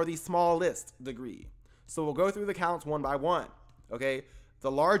numbers are the smallest degree. So we'll go through the counts one by one. Okay,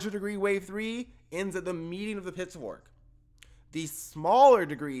 the larger degree wave 3 ends at the median of the pitchfork. The smaller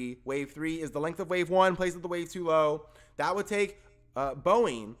degree wave 3 is the length of wave 1 placed at the wave 2 low. That would take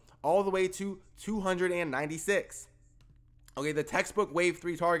Boeing all the way to 296. Okay, the textbook wave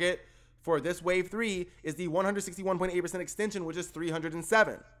 3 target for this wave 3 is the 161.8% extension, which is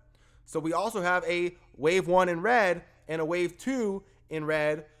 307. So we also have a wave 1 in red and a wave 2 in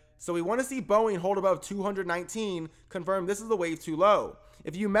red. So we want to see Boeing hold above 219, confirm this is the wave 2 low.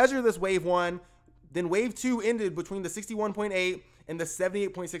 If you measure this wave 1, then wave 2 ended between the 61.8 and the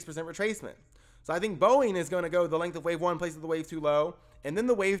 78.6% retracement. So I think Boeing is going to go the length of wave 1 placed at the wave 2 low, and then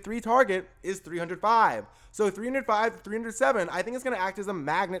the wave 3 target is 305. So 305 to 307, I think it's going to act as a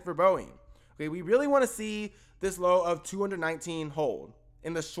magnet for Boeing. Okay, we really want to see this low of 219 hold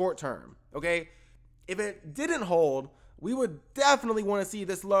in the short term. Okay, if it didn't hold, we would definitely want to see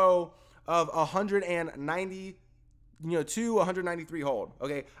this low of 190, to 193 hold.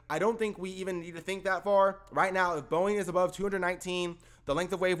 Okay, I don't think we even need to think that far. Right now, if Boeing is above 219, the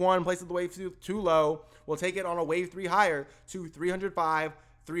length of wave 1 placed at the wave 2 low, we'll take it on a wave 3 higher to 305,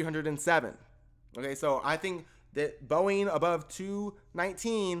 307. Okay, so I think that Boeing above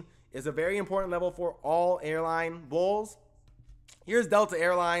 219 is a very important level for all airline bulls. Here's Delta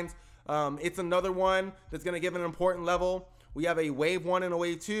Airlines. It's another one that's going to give an important level. We have a wave 1 and a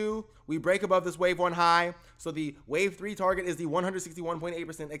wave 2. We break above this wave 1 high. So the wave 3 target is the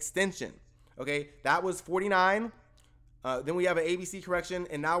 161.8% extension. Okay, that was 49. Then we have an ABC correction,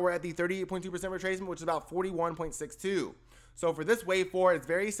 and now we're at the 38.2% retracement, which is about 41.62. So for this wave 4, it's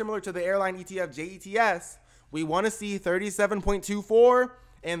very similar to the airline ETF JETS. We want to see 37.24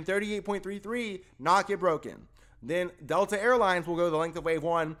 and 38.33 not get broken. Then Delta Airlines will go the length of wave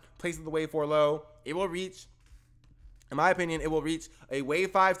 1, place of the wave 4 low. It will reach, in my opinion, it will reach a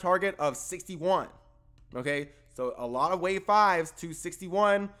wave 5 target of 61. Okay, so a lot of wave 5s to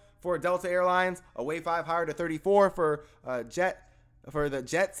 61 for Delta Airlines, a wave 5 higher to 34 for the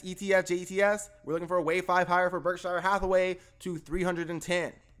Jets ETF JETS. We're looking for a wave 5 higher for Berkshire Hathaway to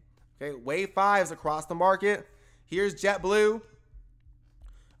 310. Okay, wave 5s across the market. Here's JetBlue.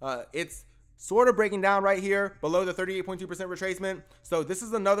 It's sort of breaking down right here below the 38.2% retracement. So this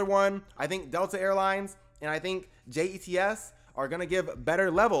is another one. I think Delta Airlines and I think JETS are going to give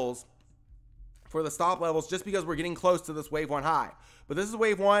better levels for the stop levels just because we're getting close to this wave 1 high. But this is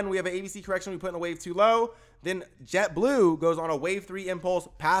wave 1. We have an ABC correction. We put in a wave 2 low. Then JetBlue goes on a wave 3 impulse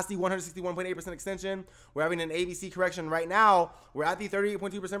past the 161.8% extension. We're having an ABC correction right now. We're at the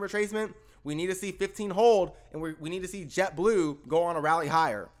 38.2% retracement. We need to see 15 hold, and we need to see JetBlue go on a rally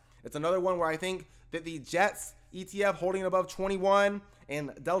higher. It's another one where I think that the Jets ETF holding above 21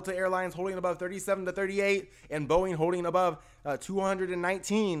 and Delta Airlines holding above 37 to 38 and Boeing holding above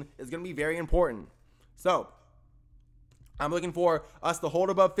 219 is going to be very important. So I'm looking for us to hold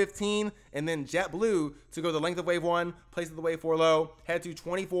above 15 and then JetBlue to go the length of wave 1, place of the wave 4 low, head to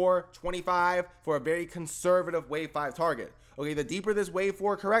 24, 25 for a very conservative wave 5 target. Okay, the deeper this wave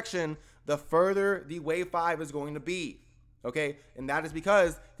 4 correction, the further the wave 5 is going to be. Okay, and that is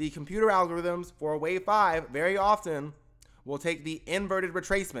because the computer algorithms for a wave 5 very often will take the inverted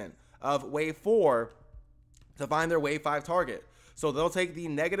retracement of wave 4 to find their wave 5 target. So they'll take the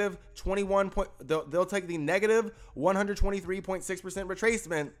negative 123.6%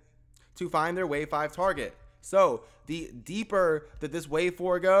 retracement to find their wave 5 target. So the deeper that this wave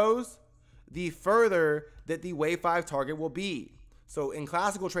 4 goes, the further that the wave 5 target will be. So in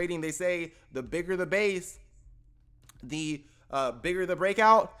classical trading, they say the bigger the base, the bigger the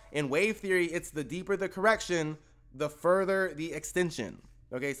breakout. In wave theory, it's the deeper the correction, the further the extension.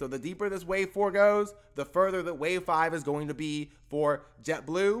 Okay, so the deeper this wave 4 goes, the further the wave 5 is going to be for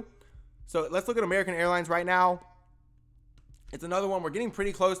JetBlue. So let's look at American Airlines right now. It's another one. We're getting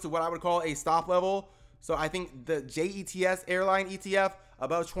pretty close to what I would call a stop level. So I think the JETS airline ETF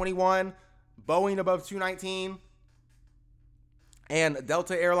above 21, Boeing above 219, and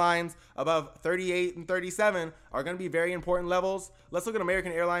Delta Airlines above 38 and 37 are going to be very important levels. Let's look at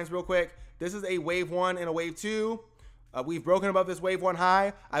American Airlines real quick. This is a wave 1 and a wave 2. We've broken above this wave 1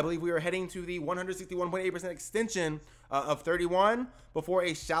 high. I believe we are heading to the 161.8% extension of 31 before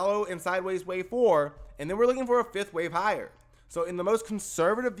a shallow and sideways wave 4. And then we're looking for a 5th wave higher. So in the most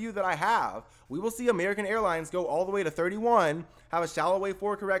conservative view that I have, we will see American Airlines go all the way to 31, have a shallow wave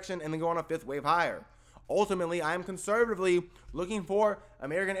 4 correction, and then go on a 5th wave higher. Ultimately, I am conservatively looking for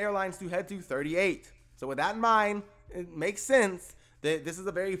American Airlines to head to 38. So with that in mind, it makes sense that this is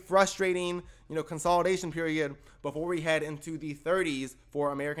a very frustrating, consolidation period before we head into the 30s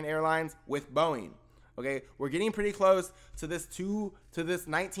for American Airlines with Boeing. Okay, we're getting pretty close to this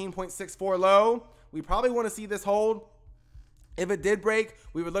 19.64 low. We probably want to see this hold. If it did break,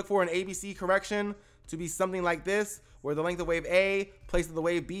 we would look for an ABC correction to be something like this, where the length of wave A, place of the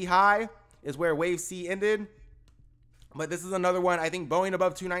wave B high, is where wave C ended. But this is another one. I think Boeing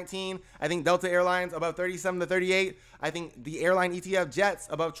above 219. I think Delta Airlines above 37 to 38. I think the airline ETF Jets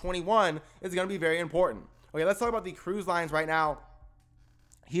above 21 is going to be very important. Okay, let's talk about the cruise lines right now.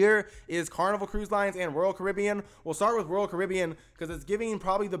 Here is Carnival Cruise Lines and Royal Caribbean. We'll start with Royal Caribbean because it's giving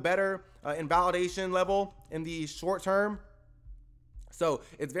probably the better invalidation level in the short term. So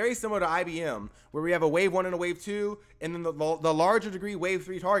it's very similar to IBM, where we have a wave 1 and a wave 2, and then the larger degree wave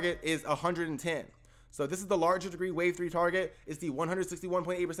 3 target is 110. So this is the larger degree wave 3 target. It's the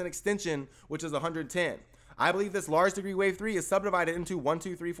 161.8% extension, which is 110. I believe this large degree wave 3 is subdivided into 1,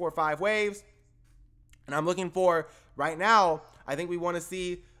 2, 3, 4, 5 waves. And I'm looking for, right now, I think we want to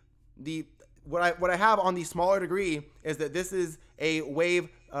see what I have on the smaller degree is that this is a wave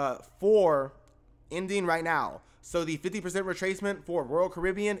 4 ending right now. So the 50% retracement for Royal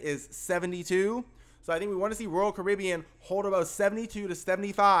Caribbean is 72. So I think we want to see Royal Caribbean hold about 72 to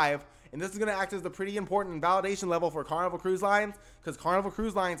 75. And this is going to act as the pretty important validation level for Carnival Cruise Lines, because Carnival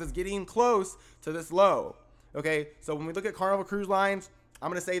Cruise Lines is getting close to this low. Okay, so when we look at Carnival Cruise Lines, I'm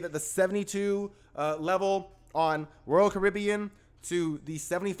going to say that the 72 level on Royal Caribbean to the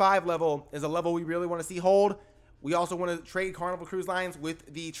 75 level is a level we really want to see hold. We also want to trade Carnival Cruise Lines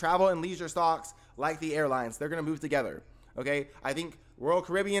with the travel and leisure stocks like the airlines. They're going to move together. Okay, I think Royal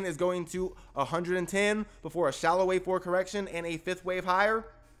Caribbean is going to 110 before a shallow wave 4 correction and a 5th wave higher.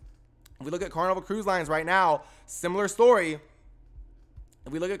 If we look at Carnival Cruise Lines right now, similar story.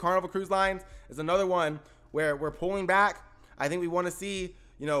 If we look at Carnival Cruise Lines, it's another one where we're pulling back. I think we want to see,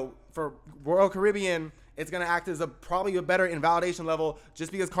 for Royal Caribbean, it's going to act as probably a better invalidation level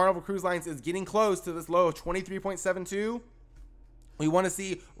just because Carnival Cruise Lines is getting close to this low of 23.72. We want to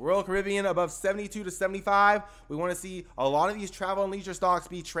see Royal Caribbean above 72 to 75. We want to see a lot of these travel and leisure stocks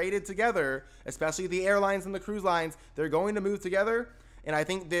be traded together, especially the airlines and the cruise lines. They're going to move together. And I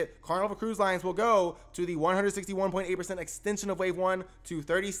think that Carnival Cruise Lines will go to the 161.8% extension of wave 1 to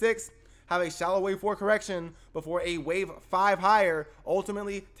 36, have a shallow wave 4 correction before a wave 5 higher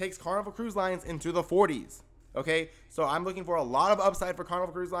ultimately takes Carnival Cruise Lines into the 40s. Okay, so I'm looking for a lot of upside for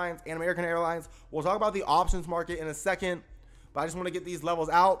Carnival Cruise Lines and American Airlines. We'll talk about the options market in a second, but I just want to get these levels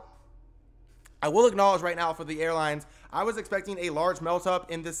out. I will acknowledge right now for the airlines, I was expecting a large melt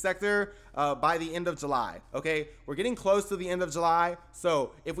up in this sector by the end of July. Okay, we're getting close to the end of July.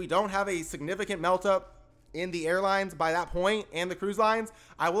 So if we don't have a significant melt up in the airlines by that point and the cruise lines,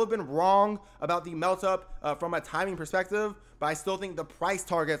 I will have been wrong about the melt up from a timing perspective, but I still think the price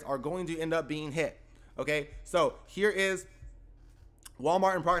targets are going to end up being hit. Okay, so here is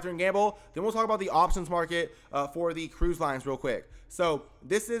Walmart and Procter & Gamble. Then we'll talk about the options market for the cruise lines real quick. So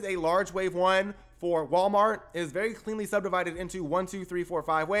this is a large wave 1 for Walmart. It is very cleanly subdivided into 1, 2, 3, 4,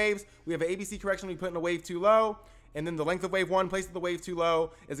 5 waves. We have an ABC correction we put in a wave 2 low, and then the length of wave 1 placed at the wave 2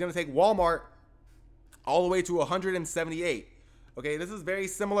 low is going to take Walmart all the way to 178. Okay, this is very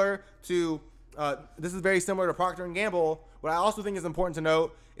similar to Procter & Gamble. What I also think is important to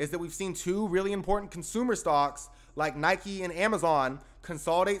note is that we've seen two really important consumer stocks like Nike and Amazon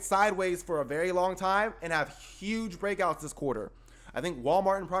consolidate sideways for a very long time and have huge breakouts this quarter. I think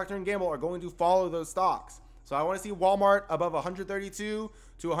Walmart and Procter & Gamble are going to follow those stocks. So I want to see Walmart above 132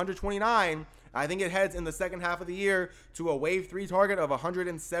 to 129. I think it heads in the second half of the year to a wave 3 target of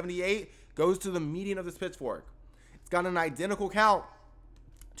 178, goes to the median of this pitchfork. It's got an identical count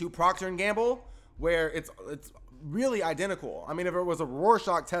to Procter & Gamble, where it's really identical. I mean, if it was a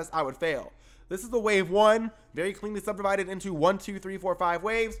Rorschach test, I would fail. This is the wave 1, very cleanly subdivided into 1, 2, 3, 4, 5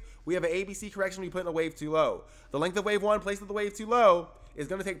 waves. We have an ABC correction we put in a wave 2 low. The length of wave 1 placed at the wave 2 low is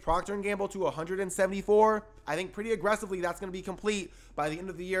going to take Procter & Gamble to 174. I think pretty aggressively that's going to be complete by the end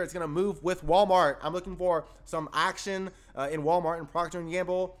of the year. It's going to move with Walmart. I'm looking for some action in Walmart and Procter &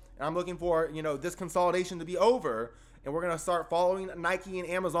 Gamble, and I'm looking for this consolidation to be over. And we're going to start following Nike and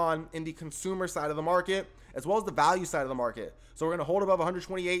Amazon in the consumer side of the market, as well as the value side of the market. So we're going to hold above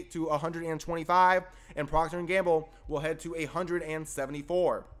 128 to 125, and Procter & Gamble will head to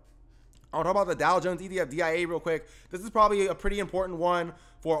 174. I'll talk about the Dow Jones ETF DIA real quick. This is probably a pretty important one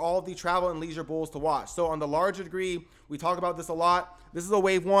for all of the travel and leisure bulls to watch. So on the larger degree, we talk about this a lot. This is a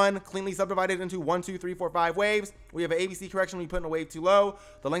wave 1, cleanly subdivided into 1, 2, 3, 4, 5 waves. We have an ABC correction we put in a wave 2 low.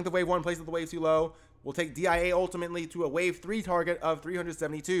 The length of wave 1 placed at the wave 2 low will take DIA ultimately to a wave 3 target of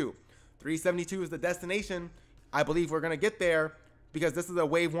 372. 372 is the destination. I believe we're going to get there because this is a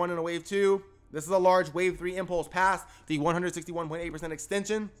wave 1 and a wave 2. This is a large wave 3 impulse past the 161.8%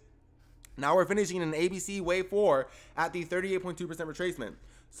 extension. Now we're finishing an ABC wave 4 at the 38.2% retracement.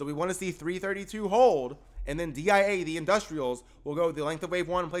 So we want to see 332 hold, and then DIA, the industrials, will go the length of wave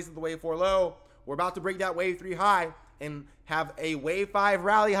 1 and place at the wave 4 low. We're about to break that wave 3 high and have a wave 5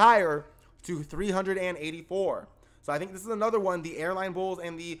 rally higher to 384. So I think this is another one the airline bulls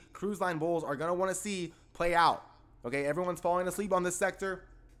and the cruise line bulls are going to want to see play out. Okay, everyone's falling asleep on this sector.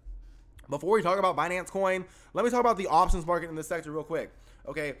 Before we talk about Binance Coin, let me talk about the options market in this sector real quick.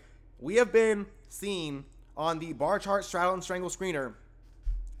 Okay, we have been seeing on the bar chart straddle and strangle screener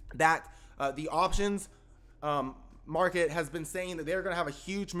that the options market has been saying that they're going to have a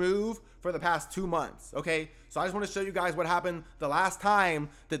huge move for the past 2 months. Okay, so I just want to show you guys what happened the last time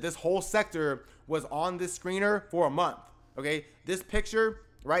that this whole sector was on this screener for a month. Okay, this picture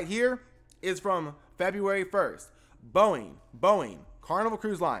right here is from February 1st. Boeing, Carnival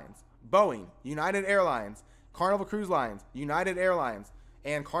Cruise Lines, Boeing, United Airlines, Carnival Cruise Lines, United Airlines,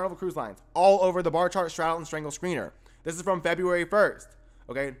 and Carnival Cruise Lines all over the bar chart straddle and strangle screener. This is from February 1st.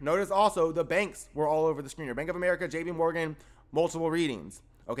 Okay, notice also the banks were all over the screener. Bank of America, JP Morgan, multiple readings.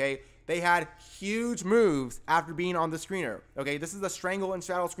 Okay, they had huge moves after being on the screener. Okay, this is a strangle and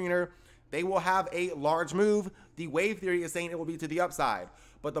straddle screener. They will have a large move. The wave theory is saying it will be to the upside.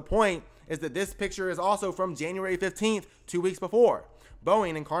 But the point is that this picture is also from January 15th, 2 weeks before.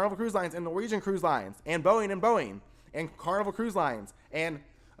 Boeing and Carnival Cruise Lines and Norwegian Cruise Lines and Boeing and Carnival Cruise Lines and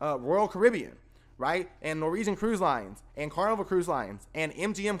Royal Caribbean, right? And Norwegian Cruise Lines and Carnival Cruise Lines and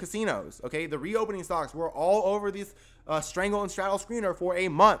MGM Casinos. Okay, the reopening stocks were all over this strangle and straddle screener for a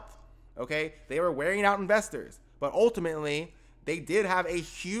month. Okay, they were wearing out investors, but ultimately they did have a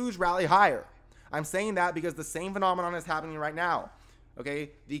huge rally higher. I'm saying that because the same phenomenon is happening right now.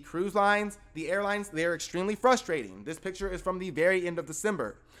 Okay, the cruise lines, the airlines, they're extremely frustrating. This picture is from the very end of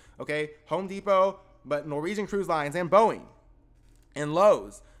December. Okay, Home Depot, but Norwegian Cruise Lines and Boeing and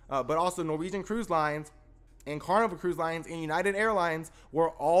Lowe's, but also Norwegian Cruise Lines and Carnival Cruise Lines and United Airlines were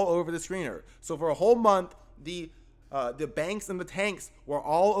all over the screener. So for a whole month, the banks and the tanks were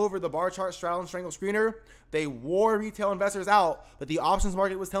all over the bar chart straddle and strangle screener. They wore retail investors out, but the options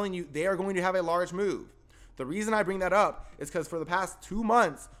market was telling you they are going to have a large move. The reason I bring that up is because for the past 2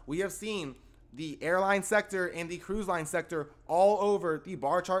 months, we have seen the airline sector and the cruise line sector all over the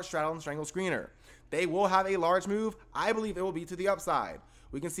bar chart straddle and strangle screener. They will have a large move. I believe it will be to the upside.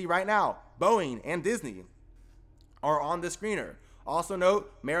 We can see right now, Boeing and Disney are on this screener. Also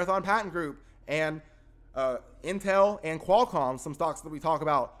note, Marathon Patent Group and Intel and Qualcomm, some stocks that we talk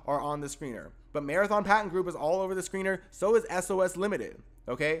about, are on the screener. But Marathon Patent Group is all over the screener. So is SOS Limited.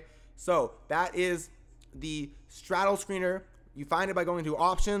 Okay, so that is the straddle screener. You find it by going to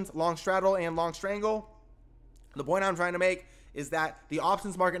options, long straddle, and long strangle. The point I'm trying to make is that the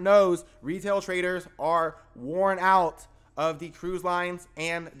options market knows retail traders are worn out of the cruise lines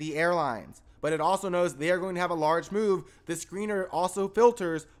and the airlines, but it also knows they are going to have a large move. The screener also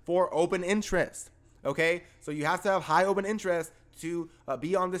filters for open interest. Okay, so you have to have high open interest to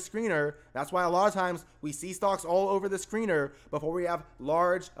be on the screener. That's why a lot of times we see stocks all over the screener before we have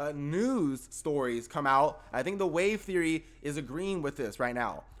large news stories come out. I think the wave theory is agreeing with this right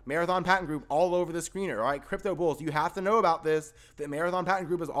now. Marathon Patent Group all over the screener. All right, crypto bulls, you have to know about this, that Marathon Patent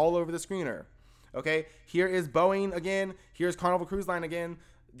Group is all over the screener. Okay, here is Boeing again. Here's Carnival Cruise Line again.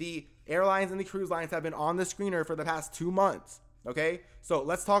 The airlines and the cruise lines have been on the screener for the past 2 months. Okay, so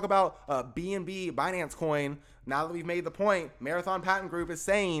let's talk about BNB, Binance Coin. Now that we've made the point, Marathon Patent Group is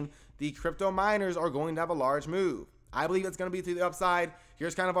saying the crypto miners are going to have a large move. I believe it's going to be to the upside.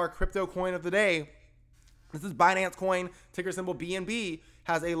 Here's kind of our crypto coin of the day. This is Binance Coin, ticker symbol BNB,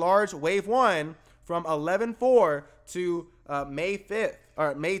 has a large wave 1 from 11/4 to May 5th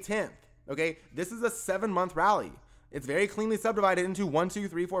or May 10th. Okay, this is a 7-month rally. It's very cleanly subdivided into 1, 2,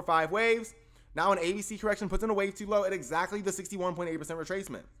 3, 4, 5 waves. Now an ABC correction puts in a wave too low at exactly the 61.8%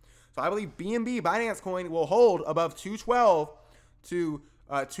 retracement. So I believe BNB, Binance Coin, will hold above 212 to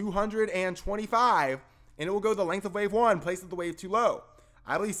 225, and it will go the length of wave 1, placed at the wave too low.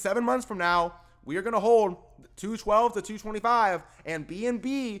 I believe 7 months from now, we are going to hold 212 to 225, and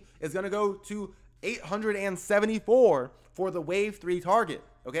BNB is going to go to 874 for the wave 3 target.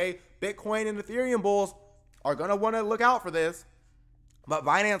 Okay, Bitcoin and Ethereum bulls are going to want to look out for this. But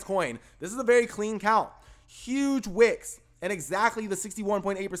Binance Coin, this is a very clean count. Huge wicks and exactly the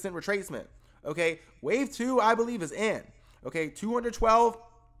 61.8% retracement. Okay, wave 2, I believe, is in. Okay, 212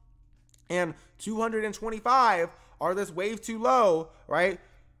 and 225 are this wave 2 low, right?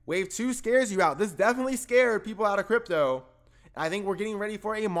 Wave 2 scares you out. This definitely scared people out of crypto. I think we're getting ready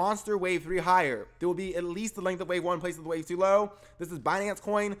for a monster wave 3 higher. There will be at least the length of wave 1 placed at the wave 2 low. This is Binance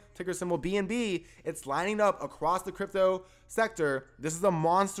Coin, ticker symbol BNB. It's lining up across the crypto sector. This is a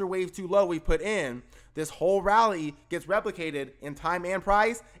monster wave 2 low we put in. This whole rally gets replicated in time and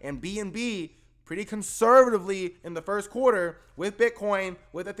price, and BNB pretty conservatively in the first quarter with Bitcoin,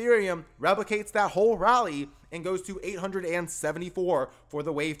 with Ethereum, replicates that whole rally and goes to 874 for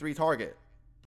the wave 3 target.